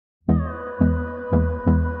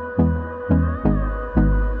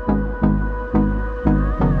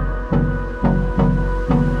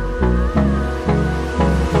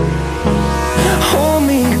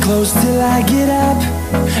I get up,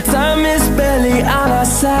 time is barely on our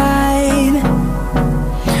side.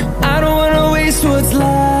 I don't wanna waste what's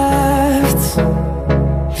left.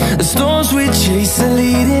 The storms we chase are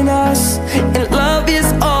leading us, and love is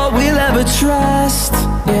all we'll ever trust.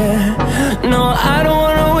 Yeah, no, I don't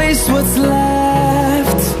wanna waste what's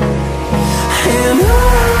left. And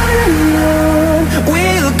on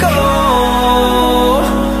we'll go,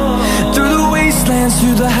 through the wastelands,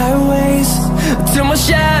 through the highways, till my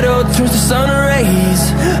shadow turns to sun rays.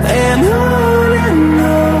 And on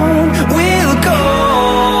we'll go,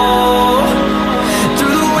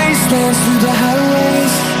 through the wastelands, through the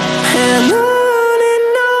highways, and on.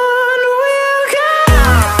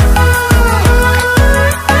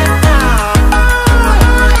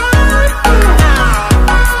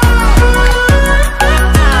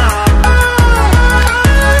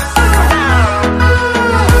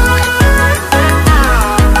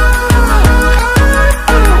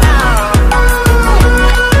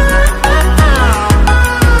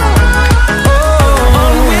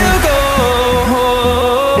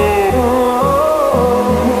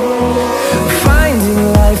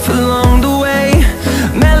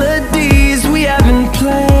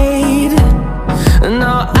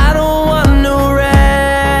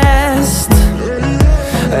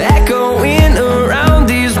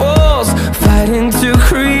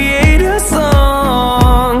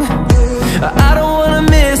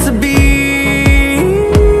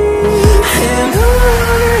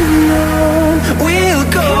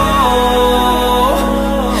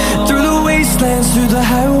 Through the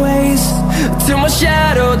highways, till my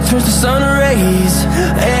shadow turns to sun rays.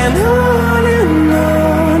 And on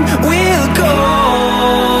we'll go,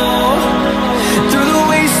 through the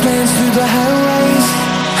wastelands, through the highways,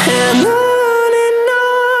 and on.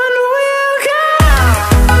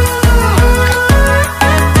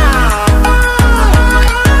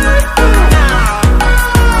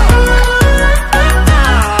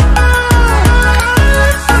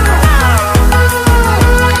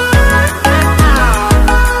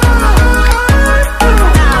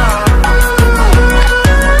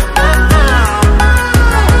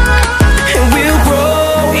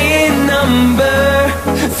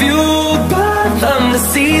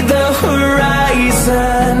 See the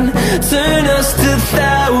horizon turn us to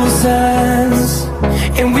thousands,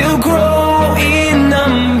 and we'll grow in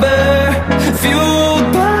number, fueled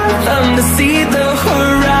by them to see the